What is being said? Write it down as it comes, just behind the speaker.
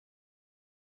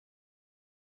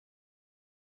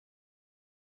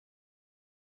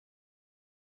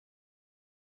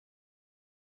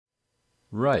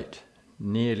Right,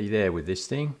 nearly there with this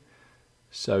thing.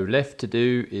 So left to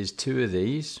do is 2 of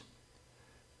these,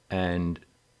 and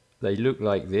they look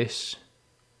like this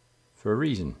for a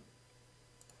reason.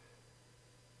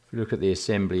 If you look at the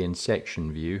assembly and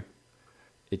section view,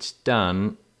 it's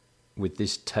done with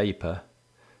this taper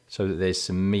so that there's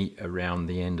some meat around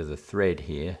the end of the thread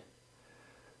here.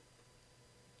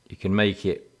 You can make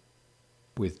it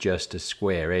with just a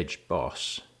square edged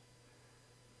boss,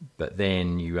 but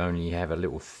then you only have a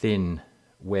little thin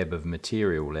web of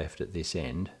material left at this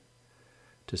end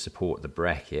to support the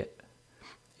bracket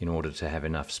in order to have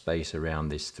enough space around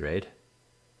this thread.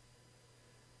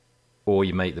 Or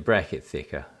you make the bracket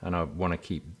thicker, and I want to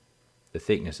keep the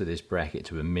thickness of this bracket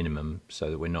to a minimum so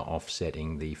that we're not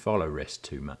offsetting the follow rest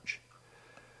too much.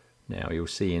 Now you'll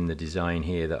see in the design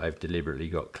here that I've deliberately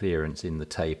got clearance in the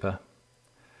taper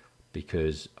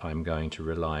because I'm going to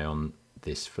rely on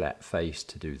this flat face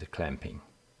to do the clamping.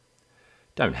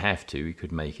 Don't have to, you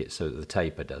could make it so that the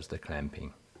taper does the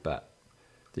clamping, but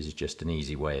this is just an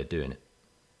easy way of doing it.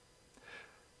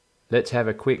 Let's have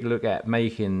a quick look at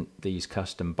making these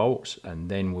custom bolts, and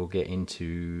then we'll get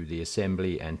into the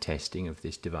assembly and testing of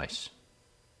this device.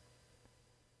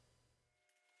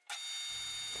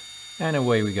 And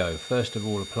away we go. First of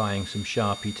all, applying some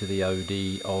Sharpie to the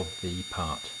OD of the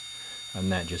part,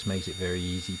 and that just makes it very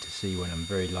easy to see when I'm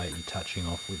very lightly touching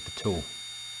off with the tool.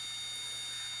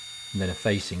 And then a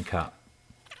facing cut.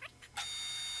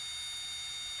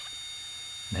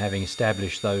 And having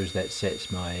established those, that sets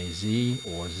my Z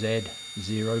or Z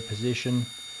 0 position,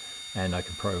 and I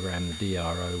can program the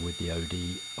DRO with the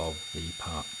OD of the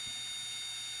part.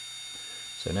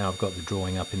 So now I've got the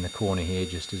drawing up in the corner here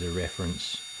just as a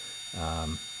reference,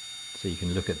 so you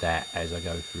can look at that as I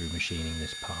go through machining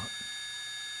this part.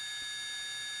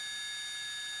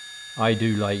 I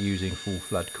do like using full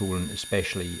flood coolant,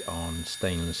 especially on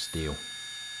stainless steel,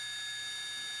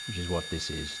 which is what this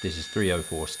is. This is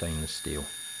 304 stainless steel.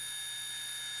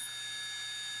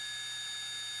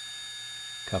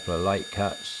 Couple of light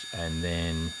cuts, and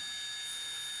then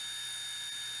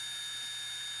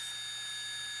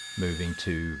moving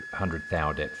to 100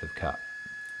 thou depth of cut,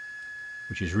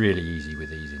 which is really easy with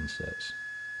these inserts.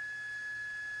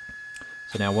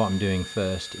 So now what I'm doing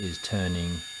first is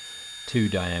turning 2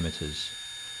 diameters.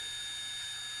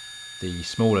 The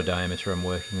smaller diameter I'm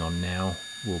working on now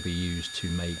will be used to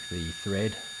make the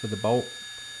thread for the bolt,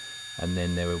 and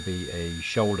then there will be a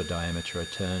shoulder diameter a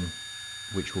turn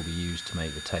which will be used to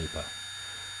make the taper.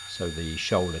 So the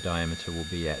shoulder diameter will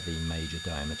be at the major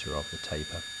diameter of the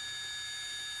taper.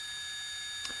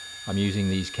 I'm using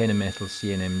these Kennemetal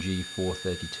CNMG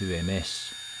 432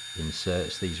 MS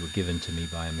inserts. These were given to me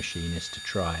by a machinist to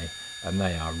try, and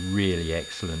they are really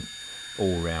excellent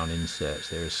all-round inserts.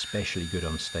 They're especially good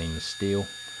on stainless steel,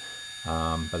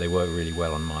 but they work really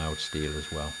well on mild steel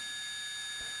as well.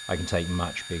 I can take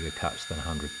much bigger cuts than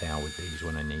 100 thou with these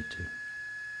when I need to.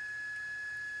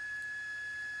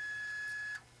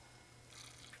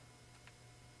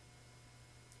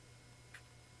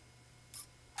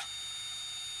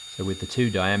 So with the 2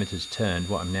 diameters turned,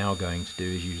 what I'm now going to do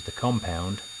is use the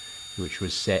compound, which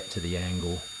was set to the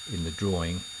angle in the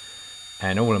drawing,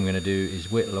 and all I'm going to do is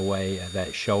whittle away at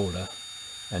that shoulder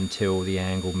until the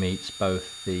angle meets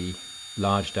both the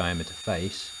large diameter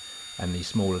face and the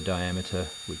smaller diameter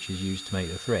which is used to make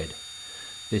the thread.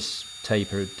 This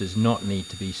taper does not need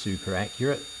to be super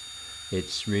accurate,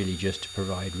 it's really just to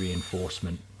provide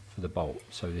reinforcement for the bolt,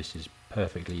 so this is a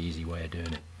perfectly easy way of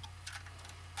doing it.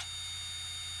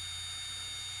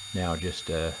 Now just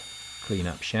a clean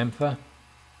up chamfer,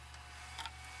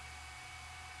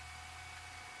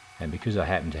 and because I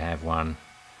happen to have one,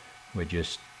 we're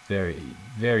just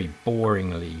very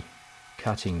boringly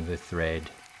cutting the thread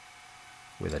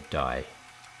with a die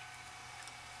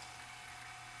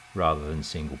rather than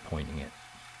single pointing it,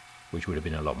 which would have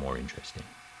been a lot more interesting.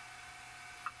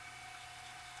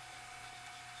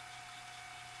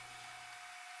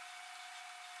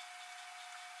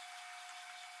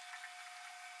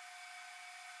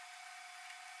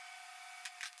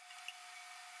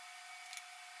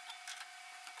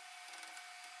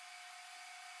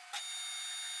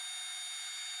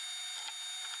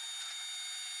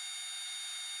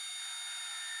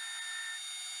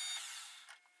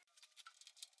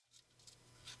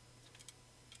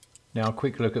 Now a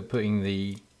quick look at putting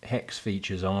the hex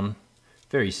features on.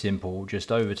 Very simple,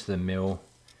 just over to the mill,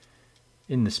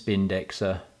 in the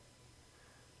spindexer,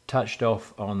 touched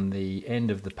off on the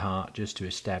end of the part just to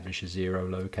establish a 0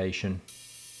 location.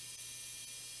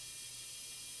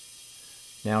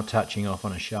 Now touching off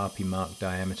on a Sharpie mark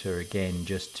diameter again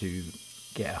just to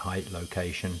get a height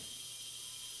location.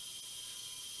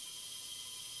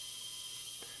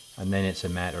 and then it's a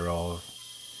matter of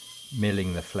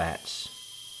milling the flats,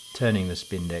 turning the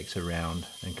spindex around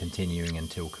and continuing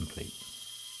until complete.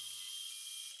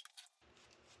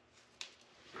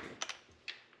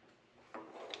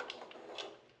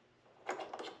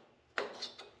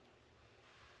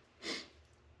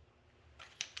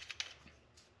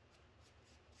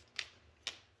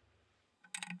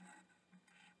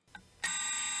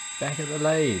 Back at the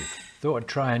lathe. Thought I'd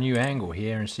try a new angle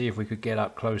here and see if we could get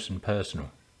up close and personal.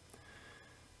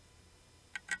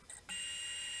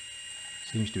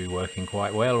 Seems to be working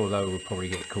quite well, although we'll probably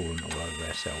get coolant all over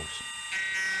ourselves.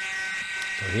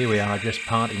 So here we are, just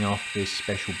parting off this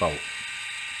special bolt.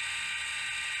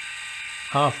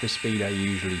 Half the speed I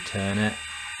usually turn at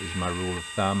is my rule of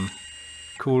thumb.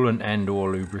 Coolant and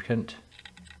or lubricant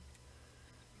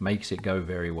makes it go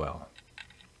very well.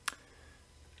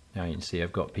 Now you can see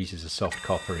I've got pieces of soft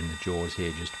copper in the jaws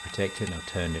here just to protect it, and I've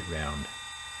turned it round.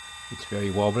 It's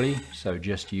very wobbly, so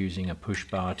just using a push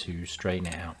bar to straighten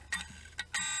it out.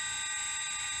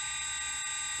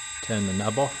 Turn the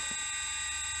nub off,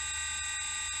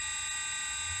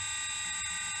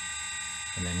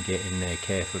 and then get in there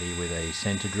carefully with a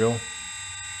center drill.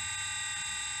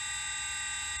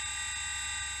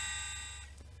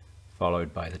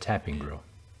 Followed by the tapping drill.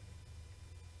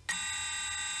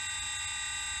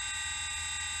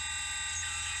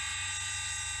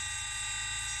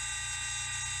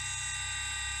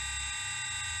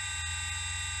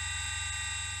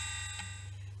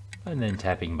 And then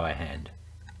tapping by hand.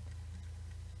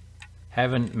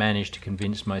 Haven't managed to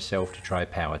convince myself to try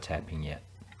power tapping yet.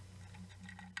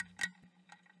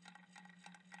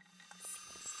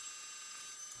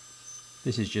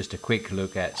 This is just a quick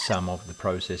look at some of the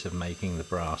process of making the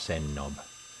brass end knob.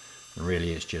 And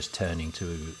really it's just turning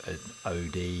to an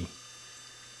OD,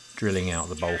 drilling out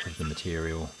the bulk of the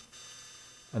material,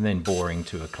 and then boring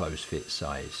to a close fit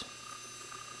size.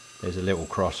 There's a little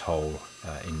cross hole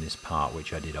in this part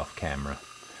which I did off camera,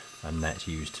 and that's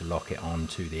used to lock it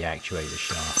onto the actuator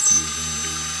shaft using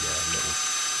the little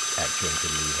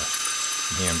actuated lever.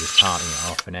 And here I'm just parting it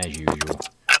off, and as usual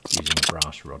using a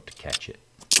brass rod to catch it.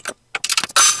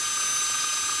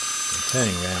 And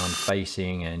turning around,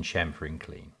 facing and chamfering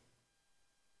clean.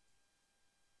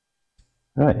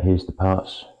 Right, here's the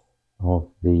parts of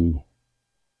the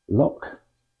lock.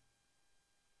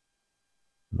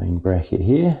 Main bracket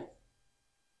here.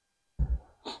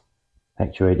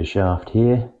 Actuator shaft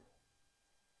here.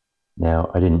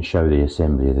 Now I didn't show the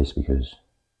assembly of this because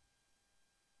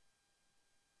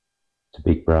it's a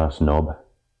big brass knob,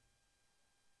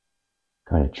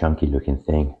 kind of chunky looking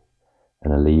thing,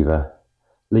 and a lever.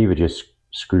 Lever just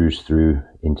screws through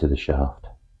into the shaft,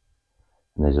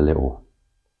 and there's a little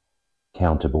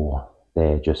counterbore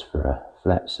there just for a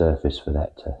flat surface for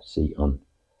that to seat on.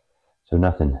 So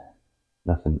nothing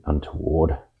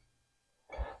untoward.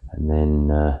 And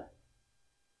then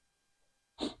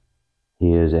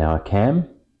here's our cam.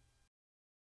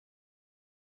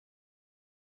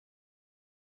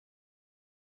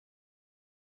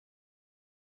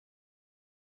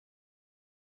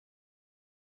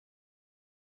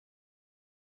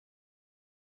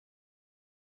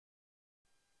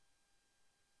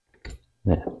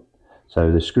 There.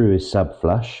 So the screw is sub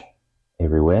flush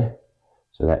everywhere,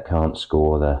 so that can't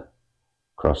score the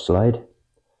cross slide,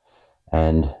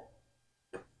 and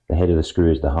the head of the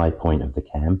screw is the high point of the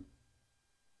cam,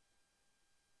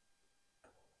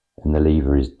 and the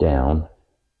lever is down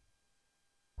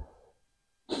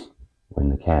when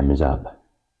the cam is up.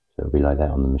 So it'll be like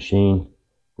that on the machine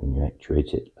when you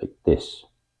actuate it like this.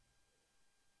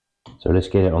 So let's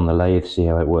get it on the lathe, see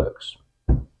how it works.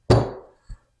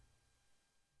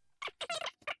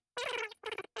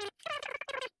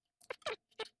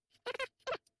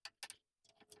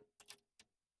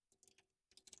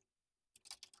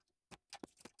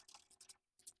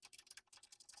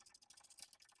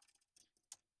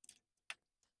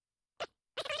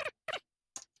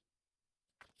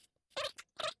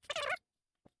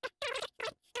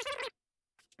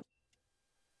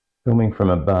 Filming from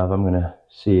above, I'm going to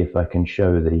see if I can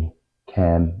show the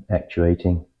cam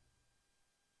actuating.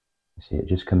 See it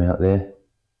just come out there.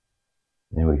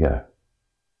 There we go.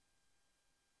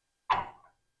 So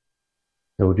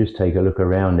we'll just take a look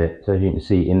around it. So as you can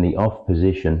see, in the off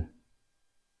position,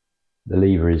 the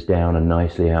lever is down and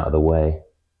nicely out of the way.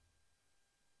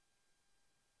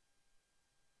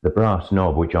 The brass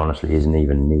knob, which honestly isn't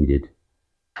even needed,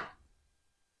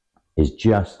 is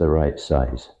just the right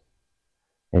size.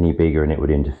 Any bigger and it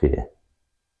would interfere.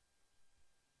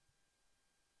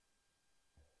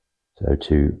 So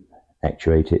to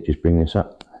actuate it, just bring this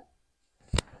up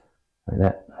like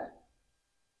that.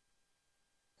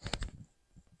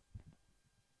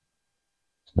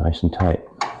 It's nice and tight.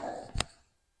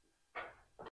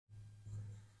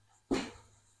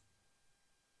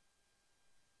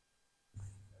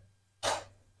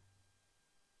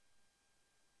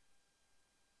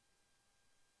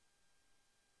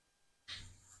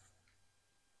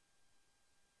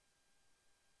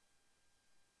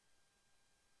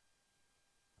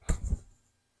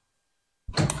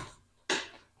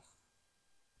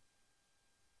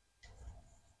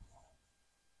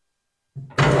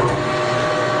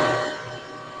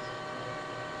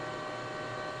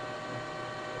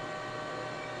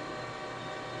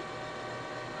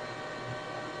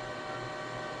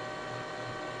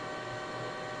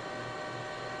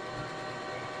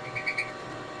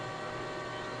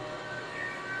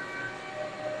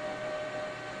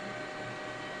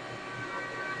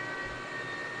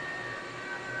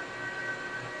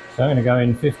 So I'm going to go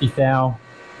in 50 thou,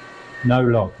 no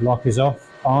lock. Lock is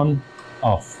off, on,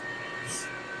 off.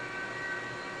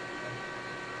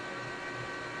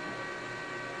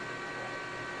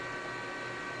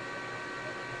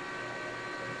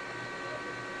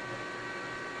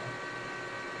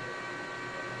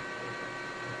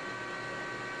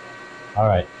 All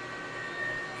right,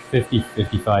 50,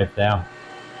 55 thou.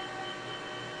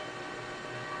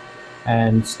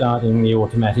 And starting the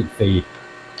automatic feed.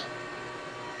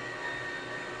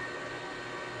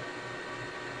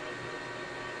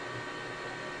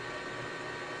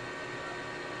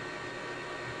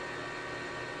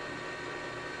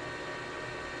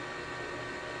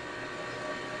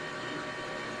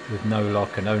 With no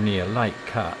lock and only a light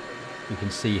cut, you can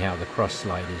see how the cross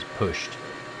slide is pushed.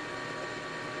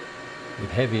 With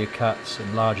heavier cuts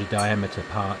and larger diameter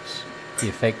parts, the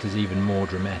effect is even more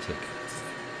dramatic.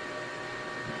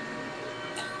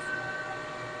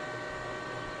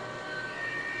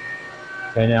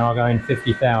 Okay, now I'll go in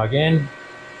 50 thou again.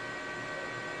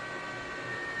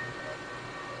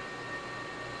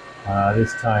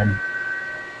 This time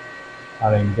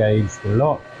I'll engage the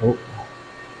lock. Oh.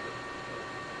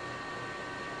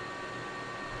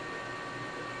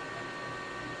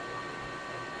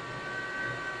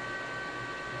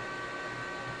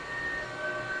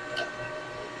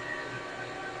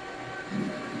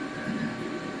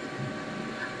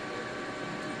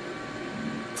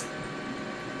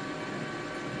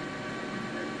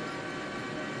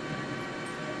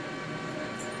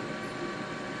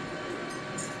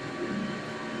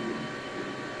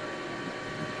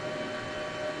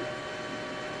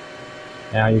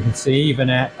 Now you can see even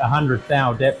at 100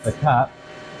 thou depth of cut,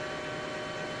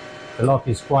 the lock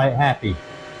is quite happy.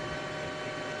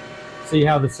 See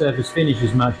how the surface finish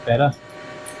is much better.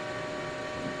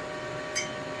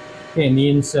 Getting the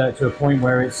insert to a point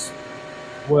where it's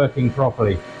working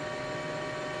properly.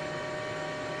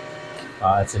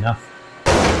 That's enough.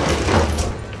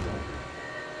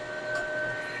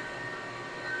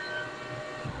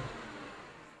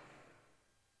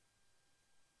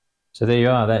 So there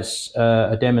you are, that's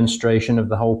a demonstration of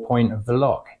the whole point of the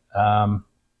lock.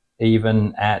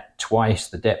 Even at twice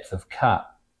the depth of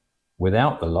cut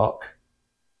without the lock,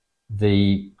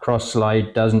 the cross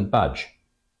slide doesn't budge.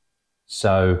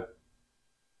 So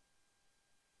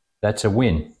that's a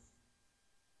win.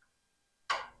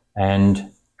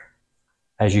 And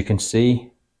as you can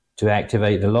see, to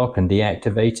activate the lock and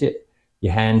deactivate it,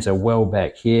 your hands are well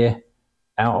back here,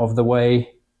 out of the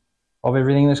way of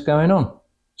everything that's going on.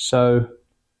 So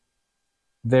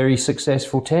very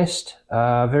successful test,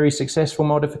 very successful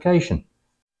modification.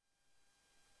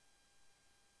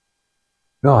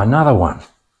 Oh, another one.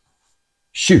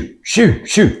 Shoot, shoot,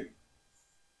 shoot.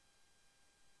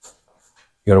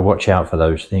 You got to watch out for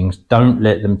those things. Don't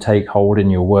let them take hold in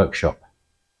your workshop.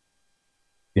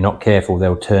 If you're not careful,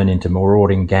 they'll turn into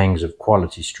marauding gangs of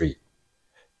Quality Street.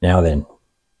 Now then,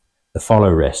 the follow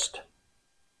rest.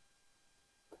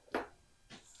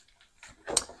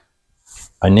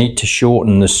 I need to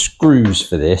shorten the screws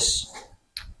for this,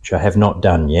 which I have not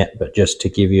done yet, but just to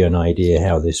give you an idea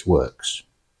how this works.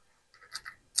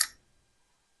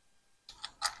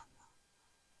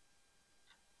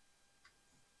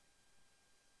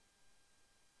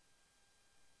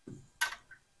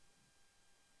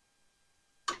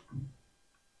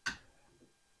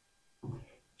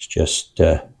 It's just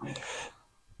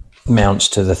mounts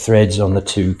to the threads on the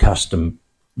two custom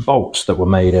bolts that were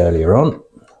made earlier on.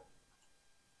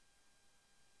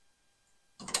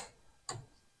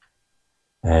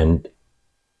 And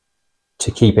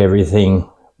to keep everything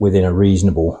within a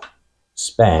reasonable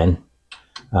span,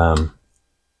 the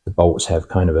bolts have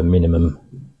kind of a minimum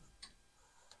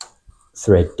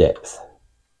thread depth.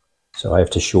 So I have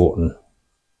to shorten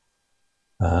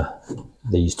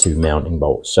these two mounting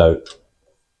bolts. So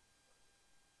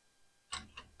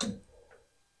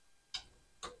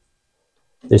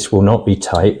This will not be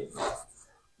tight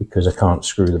because I can't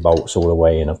screw the bolts all the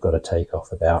way in. I've got to take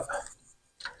off about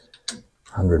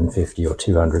 150 or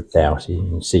 200 thou. So you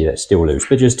can see that's still loose,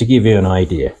 but just to give you an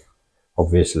idea,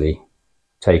 obviously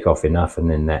take off enough and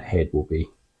then that head will be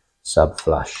sub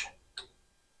flush,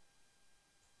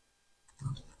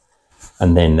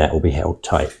 and then that will be held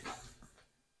tight.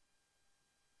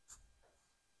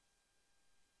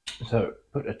 So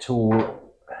put a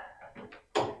tool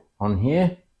on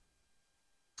here.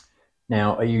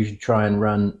 Now I usually try and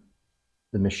run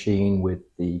the machine with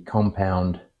the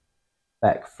compound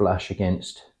back flush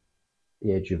against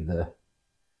the edge of the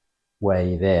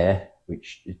way there,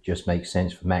 which it just makes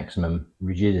sense for maximum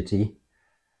rigidity.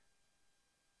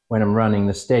 When I'm running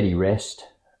the steady rest,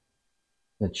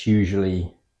 that's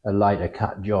usually a lighter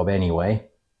cut job anyway.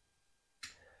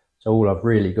 So all I've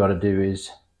really got to do is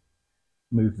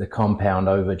move the compound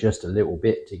over just a little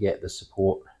bit to get the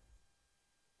support,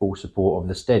 full support of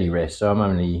the steady rest. So I'm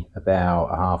only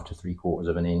about 1/2 to 3/4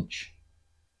 of an inch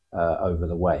over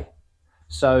the way.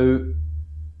 So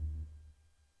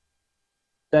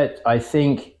that, I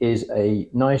think, is a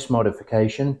nice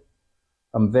modification.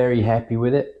 I'm very happy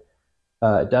with it.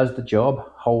 It does the job,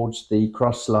 holds the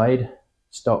cross slide,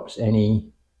 stops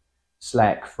any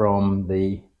slack from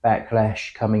the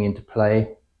backlash coming into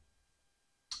play.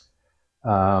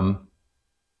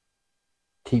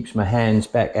 Keeps my hands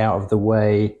back out of the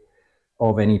way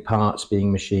of any parts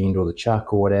being machined or the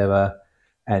chuck or whatever,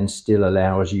 and still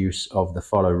allows use of the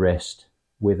follow rest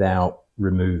without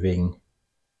removing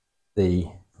the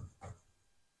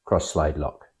cross slide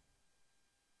lock.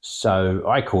 So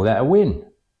I call that a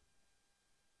win.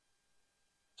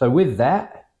 So with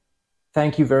that,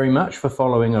 thank you very much for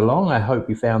following along. I hope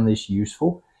you found this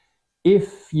useful.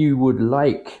 If you would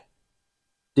like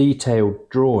detailed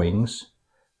drawings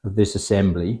of this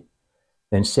assembly,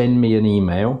 then send me an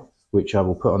email, which I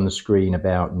will put on the screen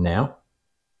about now.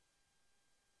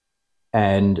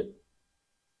 And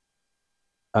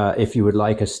if you would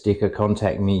like a sticker,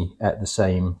 contact me at the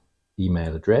same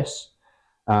email address.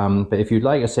 But if you'd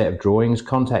like a set of drawings,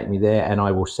 contact me there and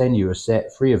I will send you a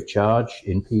set free of charge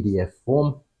in PDF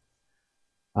form.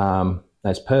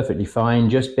 That's perfectly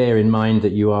fine. Just bear in mind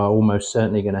that you are almost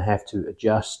certainly going to have to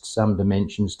adjust some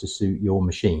dimensions to suit your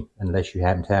machine, unless you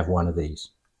happen to have one of these.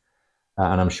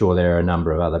 And I'm sure there are a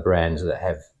number of other brands that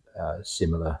have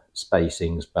similar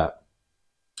spacings, but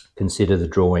consider the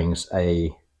drawings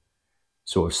a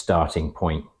sort of starting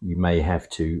point. You may have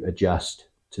to adjust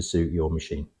to suit your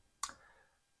machine.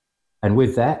 And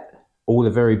with that, all the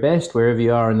very best wherever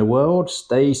you are in the world.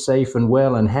 Stay safe and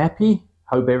well and happy.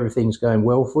 Hope everything's going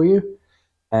well for you,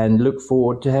 and look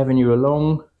forward to having you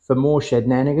along for more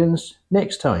Shednanigans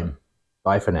next time.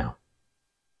 Bye for now.